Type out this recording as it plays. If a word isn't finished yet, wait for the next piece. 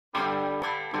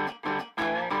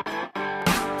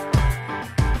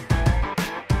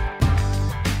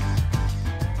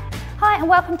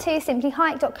welcome to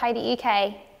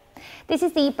simplyhike.co.uk. This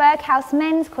is the Berghaus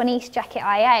Men's Cornice Jacket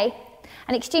IA,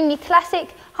 an extremely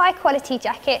classic, high quality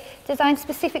jacket designed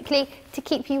specifically to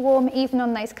keep you warm even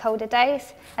on those colder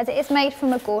days, as it is made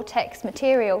from a Gore-Tex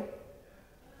material.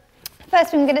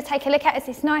 First thing we're going to take a look at is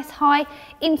this nice high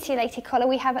insulated collar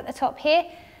we have at the top here.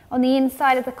 On the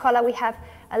inside of the collar we have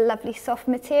a lovely soft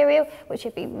material which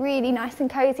would be really nice and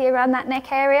cosy around that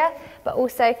neck area, but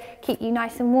also keep you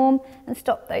nice and warm and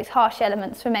stop those harsh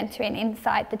elements from entering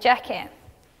inside the jacket.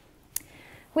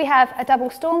 We have a double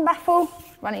storm baffle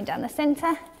running down the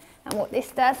centre, and what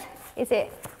this does is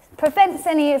it prevents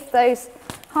any of those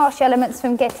harsh elements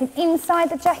from getting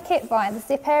inside the jacket via the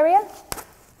zip area.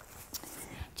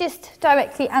 Just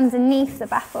directly underneath the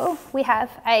baffle we have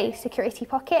a security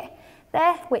pocket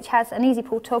there which has an easy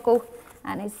pull toggle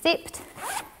and is zipped.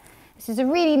 This is a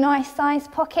really nice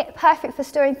sized pocket, perfect for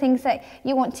storing things that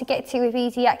you want to get to with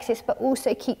easy access but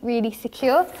also keep really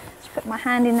secure. Just put my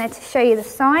hand in there to show you the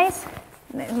size.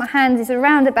 My hand is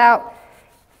around about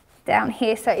down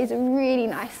here, so it is a really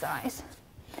nice size.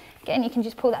 Again, you can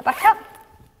just pull that back up.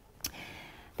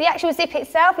 The actual zip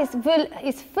itself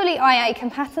is fully IA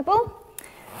compatible.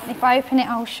 And if I open it,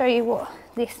 I'll show you what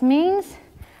this means.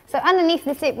 So underneath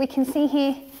the zip we can see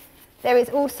here there is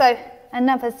also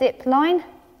another zip line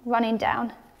running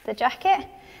down the jacket.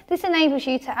 This enables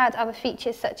you to add other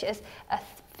features such as a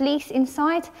fleece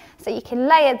inside, so you can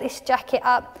layer this jacket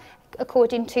up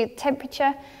according to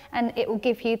temperature and it will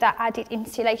give you that added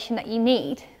insulation that you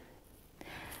need.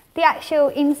 The actual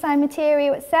inside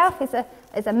material itself is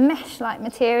a mesh-like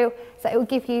material, so it will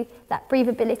give you that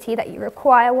breathability that you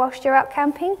require whilst you're out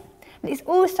camping. But it's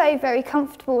also very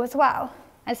comfortable as well,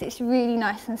 as it's really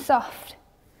nice and soft.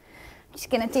 I'm just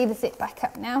going to do the zip back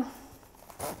up now.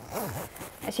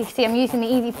 As you can see, I'm using the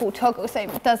easy pull toggle, so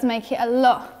it does make it a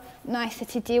lot nicer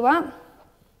to do up.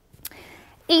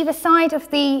 Either side of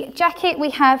the jacket we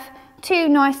have two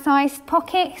nice sized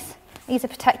pockets. These are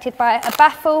protected by a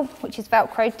baffle which is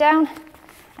velcroed down,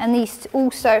 and these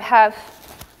also have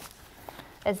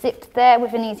a zip there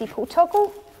with an easy pull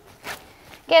toggle.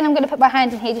 Again, I'm going to put my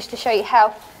hand in here just to show you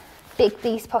how big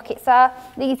these pockets are.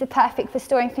 These are perfect for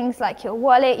storing things like your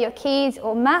wallet, your keys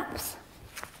or maps,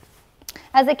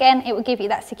 as again it will give you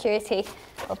that security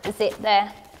of the zip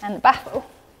there and the baffle.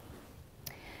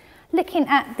 Looking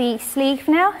at the sleeve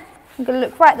now, I'm going to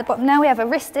look right at the bottom now. We have a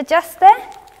wrist adjuster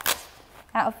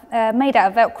made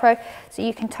out of Velcro, so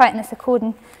you can tighten this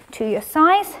according to your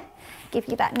size, give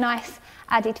you that nice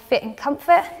added fit and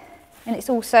comfort, and it's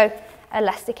also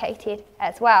elasticated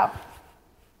as well.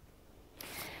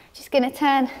 Just going to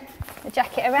turn the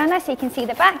jacket around now so you can see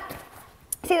the back.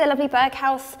 See the lovely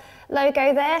Berghaus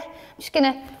logo there? I'm just going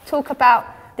to talk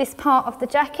about this part of the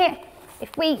jacket.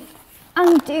 If we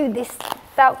undo this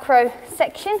Velcro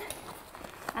section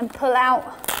and pull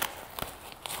out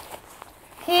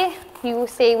here, you will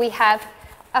see we have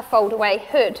a fold-away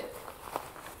hood.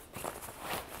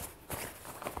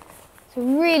 It's a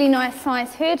really nice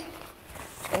size hood.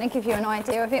 I'm going to give you an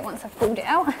idea of it once I've pulled it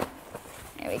out.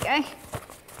 There we go.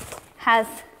 Has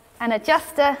an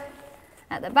adjuster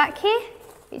at the back here,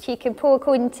 which you can pull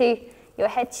according to your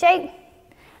head shape,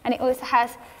 and it also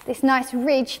has this nice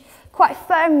ridge, quite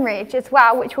firm ridge as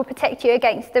well, which will protect you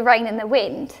against the rain and the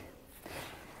wind.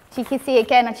 So you can see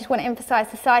again, I just want to emphasise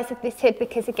the size of this hood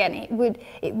because again it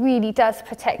really does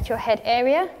protect your head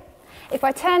area. If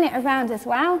I turn it around as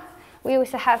well, we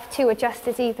also have two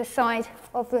adjusters either side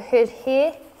of the hood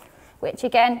here, which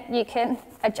again you can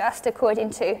adjust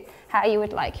according to how you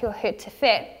would like your hood to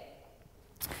fit.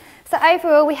 So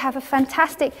overall we have a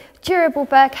fantastic durable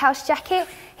Berghaus jacket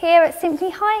here at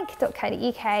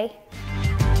simplyhike.co.uk.